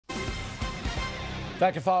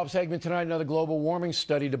Back to follow-up segment tonight. Another global warming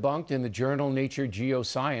study debunked in the journal Nature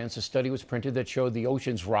Geoscience. A study was printed that showed the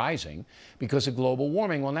oceans rising because of global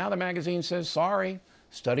warming. Well, now the magazine says, sorry,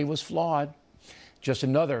 study was flawed. Just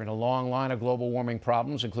another in a long line of global warming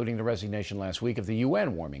problems, including the resignation last week of the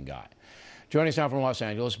UN warming guy. Joining us now from Los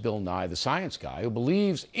Angeles, Bill Nye, the science guy who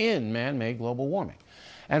believes in man-made global warming.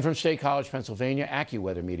 And from State College, Pennsylvania,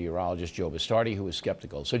 AccuWeather meteorologist Joe Bastardi, who is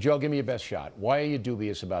skeptical. So, Joe, give me your best shot. Why are you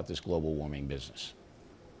dubious about this global warming business?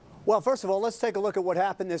 Well, first of all, let's take a look at what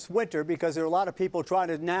happened this winter, because there are a lot of people trying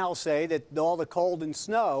to now say that all the cold and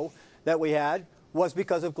snow that we had was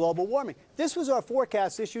because of global warming. This was our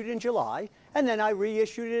forecast issued in July, and then I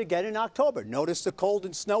reissued it again in October. Notice the cold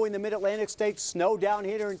and snow in the mid-Atlantic states, snow down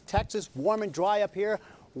here in Texas, warm and dry up here,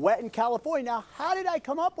 wet in California. Now, how did I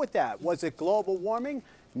come up with that? Was it global warming?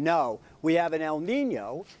 No. We have an El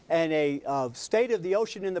Nino and a state of the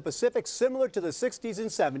ocean in the Pacific similar to the 60s and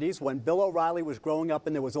 70s when Bill O'Reilly was growing up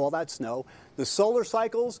and there was all that snow. The solar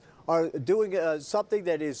cycles are doing something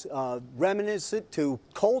that is reminiscent to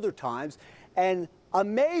colder times. And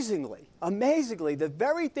amazingly, the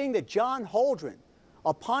very thing that John Holdren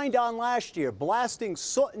opined on last year, blasting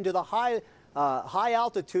soot into the high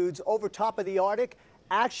altitudes over top of the Arctic,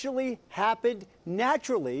 actually happened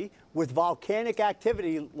naturally with volcanic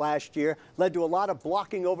activity last year, led to a lot of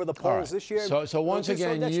blocking over the poles this year. So once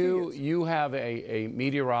again, you have a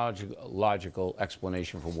meteorological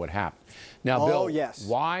explanation for what happened. Now, Bill, yes.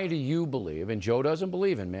 Why do you believe, and Joe doesn't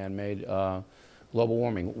believe in man-made global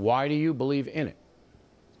warming, why do you believe in it?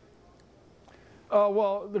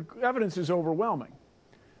 Well, the evidence is overwhelming.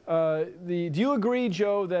 Do you agree,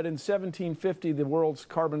 Joe, that in 1750 the world's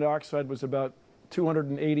carbon dioxide was about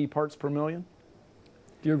 280 parts per million?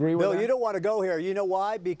 Do you agree with that? Bill, you don't want to go here. You know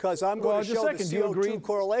why? Because I'm going to show the CO2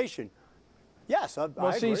 correlation. Yes, I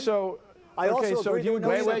agree. So I also agree.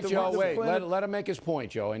 Wait, Joe, wait. Let him make his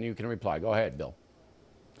point, Joe, and you can reply. Go ahead, Bill.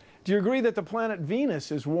 Do you agree that the planet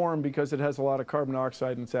Venus is warm because it has a lot of carbon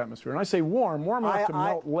dioxide in its atmosphere? And I say warm enough to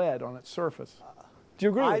melt lead on its surface. Do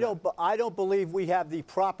you agree with that? I don't believe we have the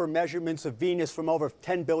proper measurements of Venus from over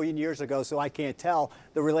 10 billion years ago, so I can't tell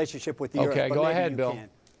the relationship with the Earth. Okay, go ahead, Bill.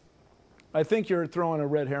 I think you're throwing a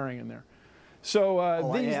red herring in there. So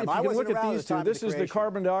if you can look at these two, this is the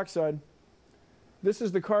carbon dioxide. This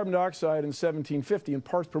is the carbon dioxide in 1750 in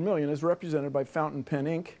parts per million, as represented by fountain pen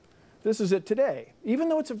ink. This is it today, even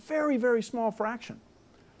though it's a very, very small fraction,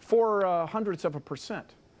 0.04%.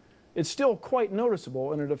 It's still quite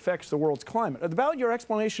noticeable, and it affects the world's climate. About your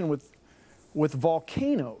explanation with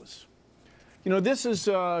volcanoes, you know, this is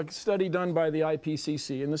a study done by the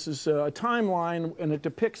IPCC, and this is a timeline, and it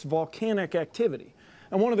depicts volcanic activity.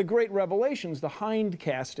 And one of the great revelations, the Hind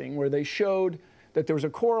casting, where they showed that there was a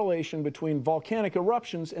correlation between volcanic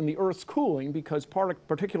eruptions and the Earth's cooling because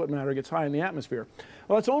particulate matter gets high in the atmosphere.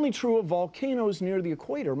 Well, that's only true of volcanoes near the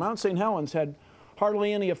equator. Mount St. Helens had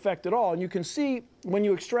hardly any effect at all. And you can see when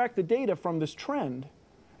you extract the data from this trend,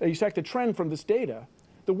 you extract the trend from this data,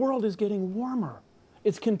 the world is getting warmer.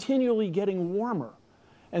 It's continually getting warmer.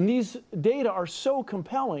 And these data are so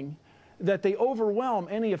compelling that they overwhelm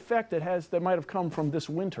any effect that might have come from this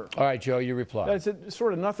winter. All right, Joe, you reply. That's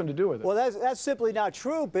sort of nothing to do with it. Well, that's simply not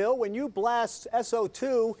true, Bill. When you blast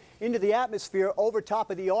SO2 into the atmosphere over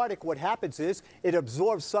top of the Arctic, what happens is it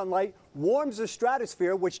absorbs sunlight, warms the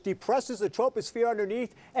stratosphere, which depresses the troposphere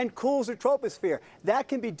underneath and cools the troposphere. That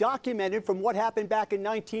can be documented from what happened back in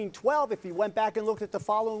 1912 if you went back and looked at the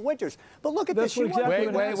following winters. But look at this. Wait,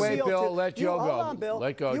 Bill, let Joe go. Hold on, Bill.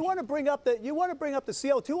 Let go. You want to bring up the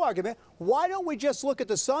CO2 argument. Why don't we just look at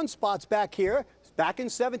the sunspots back here, back in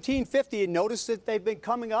 1750, and notice that they've been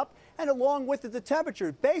coming up, and along with it, the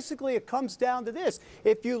temperature. Basically, it comes down to this.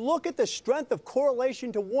 If you look at the strength of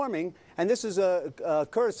correlation to warming, and this is a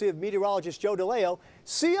courtesy of meteorologist Joe DeLeo,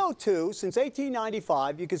 CO2, since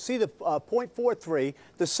 1895, you can see the 0.43,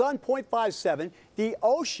 the sun 0.57, the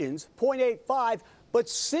oceans 0.85, but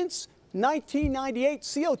since 1998,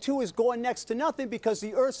 CO2 is going next to nothing because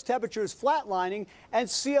the Earth's temperature is flatlining and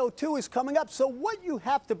CO2 is coming up. So what you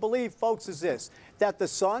have to believe, folks, is this, that the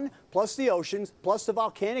sun plus the oceans plus the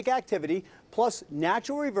volcanic activity plus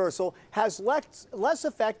natural reversal has less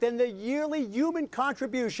effect than the yearly human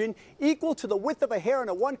contribution equal to the width of a hair on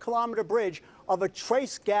a 1-kilometer bridge of a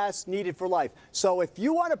trace gas needed for life. So if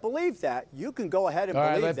you want to believe that, you can go ahead and believe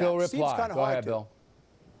that. All right, let Bill reply. Seems kind of go hard ahead, Bill.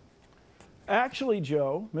 Actually,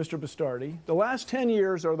 Joe, Mr. Bastardi, the last 10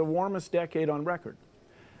 years are the warmest decade on record.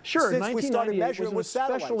 Sure, 1998 was an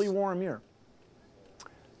especially warm year.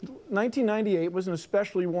 1998 was an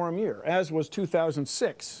especially warm year, as was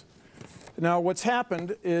 2006. Now, what's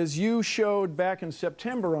happened is you showed back in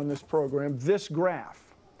September on this program this graph.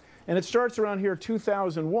 And it starts around here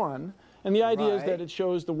 2001. And the idea is that it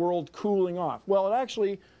shows the world cooling off. Well,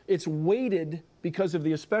 it's weighted because of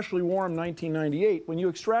the especially warm 1998. When you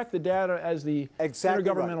extract the data as the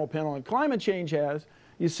Intergovernmental Panel on Climate Change has,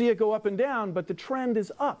 you see it go up and down, but the trend is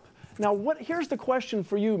up. Now, here's the question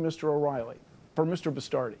for you, Mr. O'Reilly, for Mr.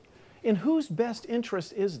 Bastardi. In whose best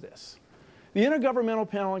interest is this? The Intergovernmental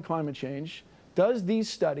Panel on Climate Change does these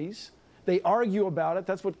studies. They argue about it.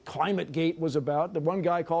 That's what ClimateGate was about. The one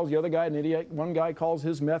guy calls the other guy an idiot. One guy calls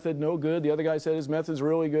his method no good. The other guy said his method's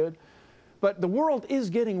really good. But the world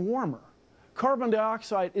is getting warmer. Carbon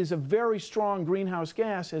dioxide is a very strong greenhouse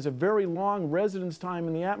gas, has a very long residence time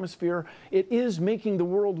in the atmosphere. It is making the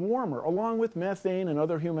world warmer, along with methane and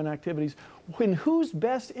other human activities. In whose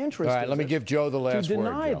best interest All right, let me give Joe the last word. To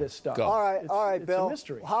deny this stuff. Go. All right, Bill. It's a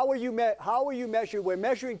mystery. How are you measuring? We're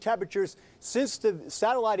measuring temperatures since the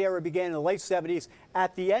satellite era began in the late 70s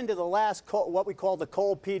at the end of the last, what we call the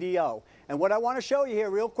cold PDO. And what I want to show you here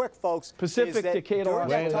real quick, folks, Pacific is that Decadal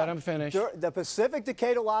Oscillation. Wait, let him finish. The Pacific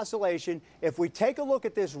Decadal Oscillation, if we take a look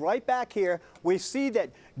at this right back here, we see that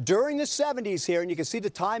during the 70s here, and you can see the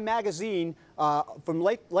Time magazine from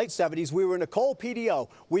late 70s, we were in a cold PDO.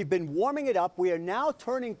 We've been warming it up. We are now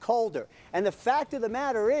turning colder. And the fact of the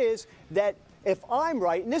matter is that if I'm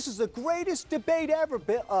right, and this is the greatest debate ever,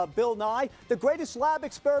 Bill Nye, the greatest lab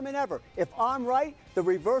experiment ever. If I'm right, the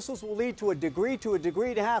reversals will lead to a degree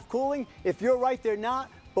and a half cooling. If you're right, they're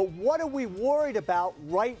not. But what are we worried about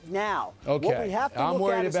right now? Okay. What we have to I'm look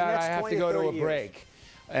worried at is the about next I have 20 to go or 30 to a years. break.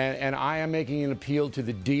 And I am making an appeal to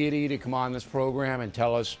the deity to come on this program and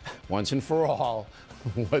tell us once and for all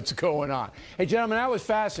what's going on. Hey, gentlemen, that was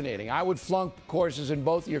fascinating. I would flunk courses in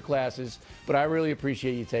both of your classes, but I really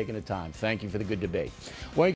appreciate you taking the time. Thank you for the good debate. When